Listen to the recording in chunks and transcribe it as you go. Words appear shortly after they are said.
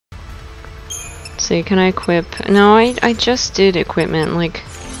Let's see, can I equip? No, I just did equipment like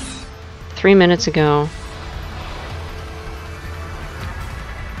 3 minutes ago.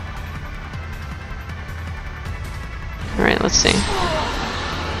 Alright, let's see.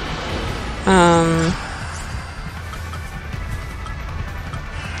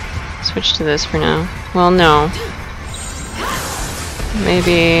 Switch to this for now. Well, no.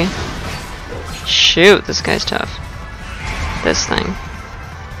 Maybe... Shoot, this guy's tough. This thing.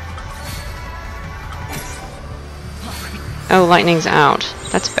 Oh, lightning's out.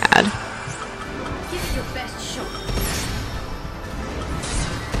 That's bad.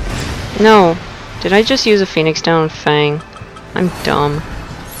 No! Did I just use a Phoenix Down Fang? I'm dumb.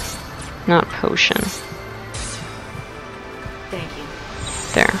 Not potion. Thank you.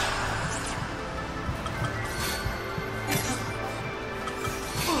 There.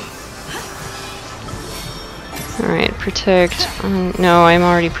 Alright, protect. No, I'm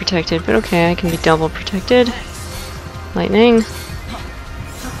already protected, but okay, I can be double protected. Lightning.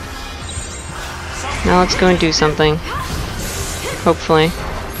 Now let's go and do something. Hopefully.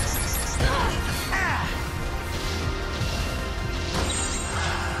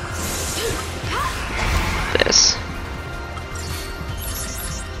 This.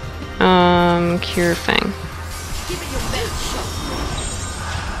 Cure Fang.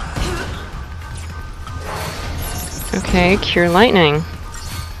 Okay, Cure Lightning.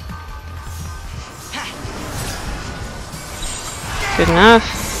 Good enough.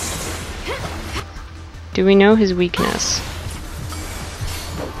 Do we know his weakness?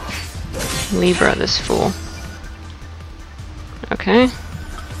 Libra, this fool. Okay.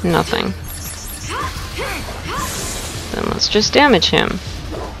 Nothing. Then let's just damage him.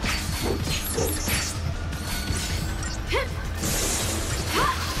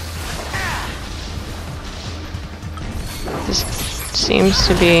 This seems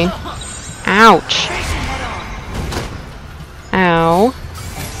to be... Ouch! Ow.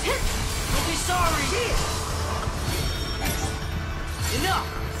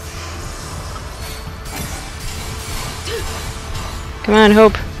 Come on,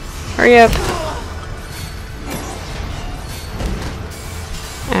 Hope. Hurry up.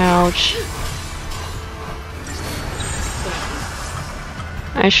 Ouch.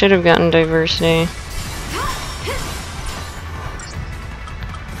 I should have gotten diversity.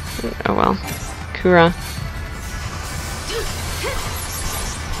 Oh well. Kura.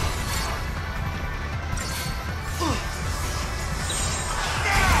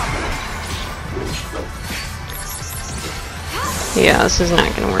 Yeah, this is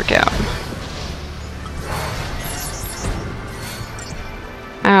not gonna work out.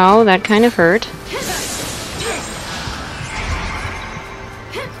 Ow, that kind of hurt.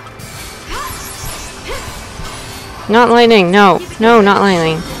 Not lightning, no. No, not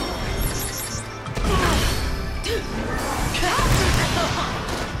lightning.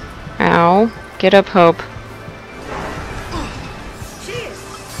 Ow. Get up, Hope.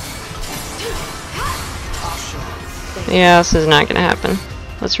 Yeah, this is not gonna happen.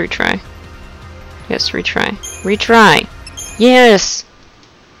 Let's retry. Yes, retry. Retry! Yes!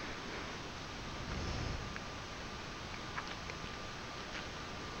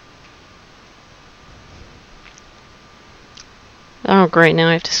 Oh great, now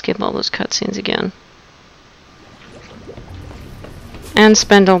I have to skip all those cutscenes again. And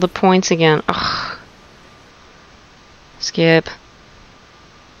spend all the points again. Ugh. Skip.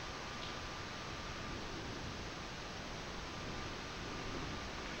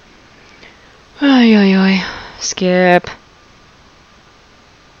 Oy, oy, oy. Skip.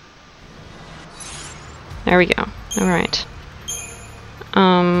 There we go. Alright.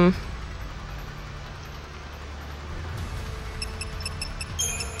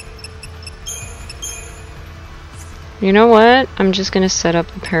 You know what? I'm just gonna set up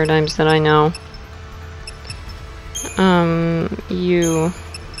the paradigms that I know. You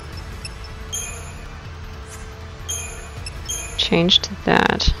change to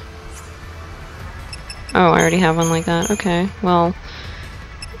that. Oh, I already have one like that. Okay, well,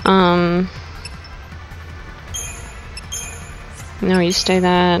 no, you stay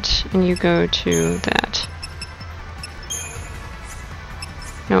that, and you go to that.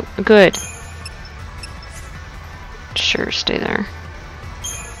 No, good. Sure, stay there.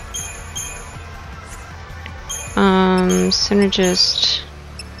 Synergist,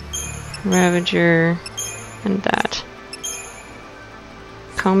 Ravager, and that.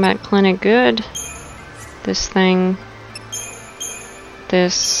 Combat Clinic, good. This thing.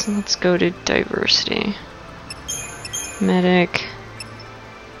 This. Let's go to Diversity. Medic.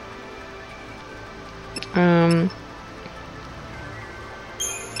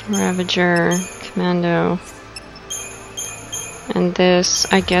 Ravager. Commando. And this,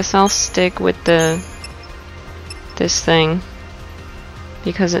 I guess I'll stick with this thing.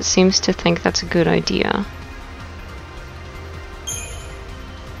 Because it seems to think that's a good idea.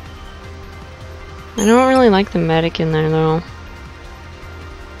 I don't really like the medic in there though.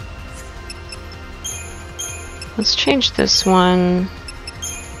 Let's change this one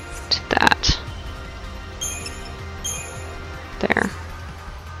to that. There.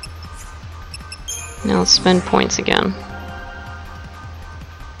 Now let's spend points again.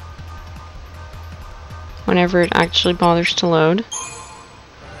 Whenever it actually bothers to load.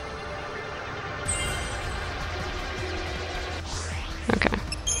 Okay.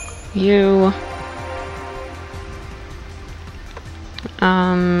 You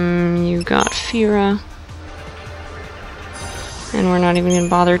got Fira. And we're not even gonna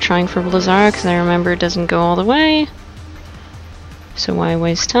bother trying for Blizzara because I remember it doesn't go all the way. So why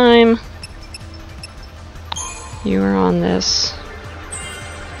waste time? You are on this.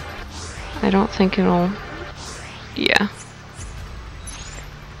 I don't think it'll... Yeah.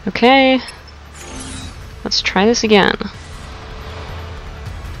 Okay. Let's try this again.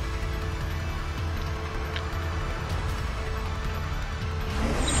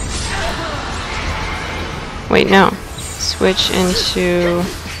 Wait, no. Switch into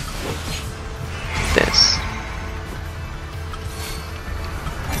this.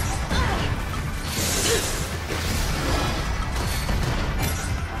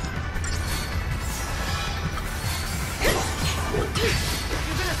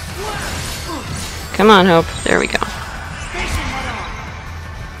 Come on, Hope. There we go.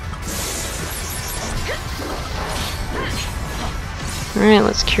 Alright,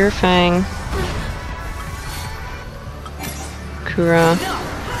 let's cure Fang. Kura.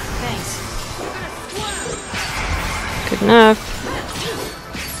 Good enough.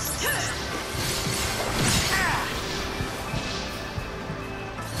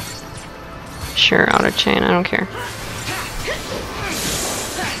 Sure, auto chain, I don't care.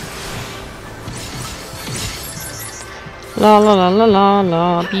 La la la la la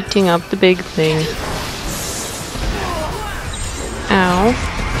la, beating up the big thing. Ow.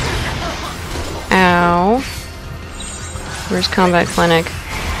 Ow. Where's Combat Clinic?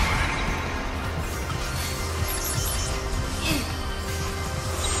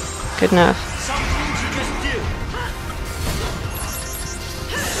 Good enough.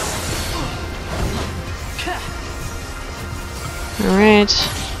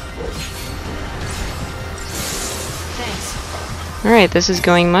 Alright. Alright, this is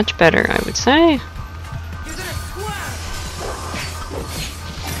going much better, I would say.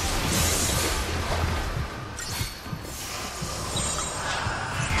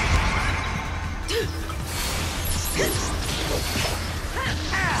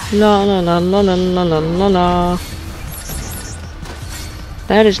 La la la la la la la la la.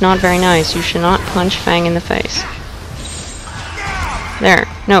 That is not very nice. You should not punch Fang in the face. There.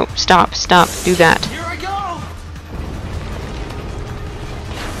 No, stop, stop. Do that.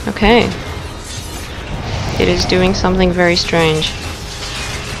 Okay. It is doing something very strange.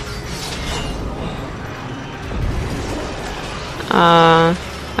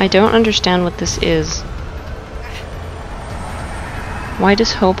 I don't understand what this is. Why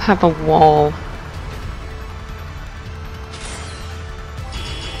does Hope have a wall?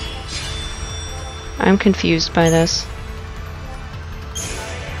 I'm confused by this.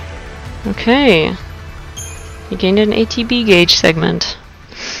 Okay. You gained an ATB gauge segment.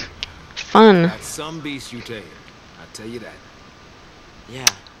 Fun. That's some beast you take. I'll tell you that. Yeah.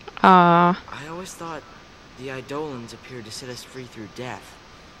 I always thought the Eidolons appeared to set us free through death.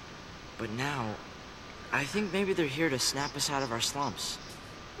 But now, I think maybe they're here to snap us out of our slumps.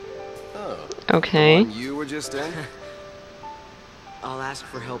 Oh. Okay. The one you were just in? I'll ask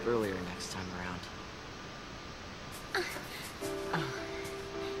for help earlier next time around.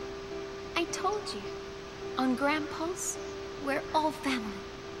 I told you. On Grandpa's, we're all family.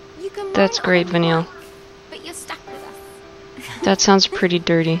 You can That's run great, all you Vanille. like, but you're stuck with us. That sounds pretty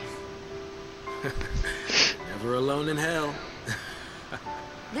dirty. Never alone in hell.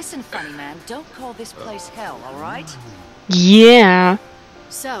 Listen, funny man, don't call this place hell, alright? Yeah.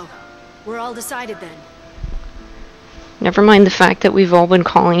 So, we're all decided then. Never mind the fact that we've all been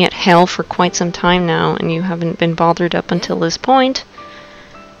calling it hell for quite some time now, and you haven't been bothered up until this point.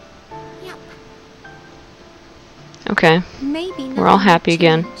 Yep. Okay. Maybe We're all nothing happy would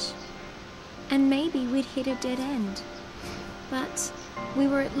again. change. And maybe we'd hit a dead end. But we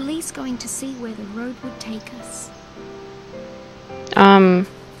were at least going to see where the road would take us.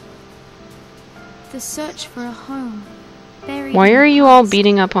 The search for a home. Buried Why in are the you all past,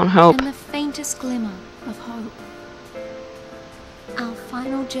 beating up on Hope? And the faint faintest glimmer of hope. Our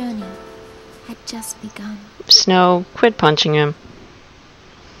final journey had just begun. Snow, quit punching him.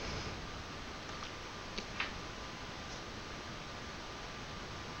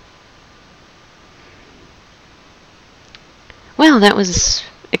 Well, that was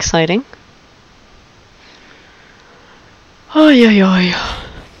exciting. Oy, oy, oy.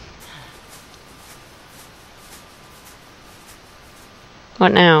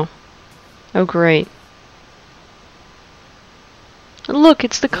 What now? Oh, great. Look,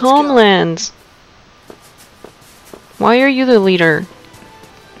 it's the Calmlands. Why are you the leader?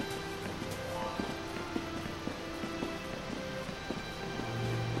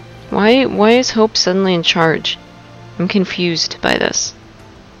 Why is Hope suddenly in charge? I'm confused by this.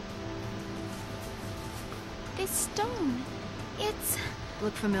 This stone, it's...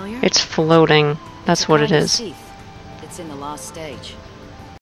 Look familiar? It's floating. That's what it is. Cei'th. It's in the last stage.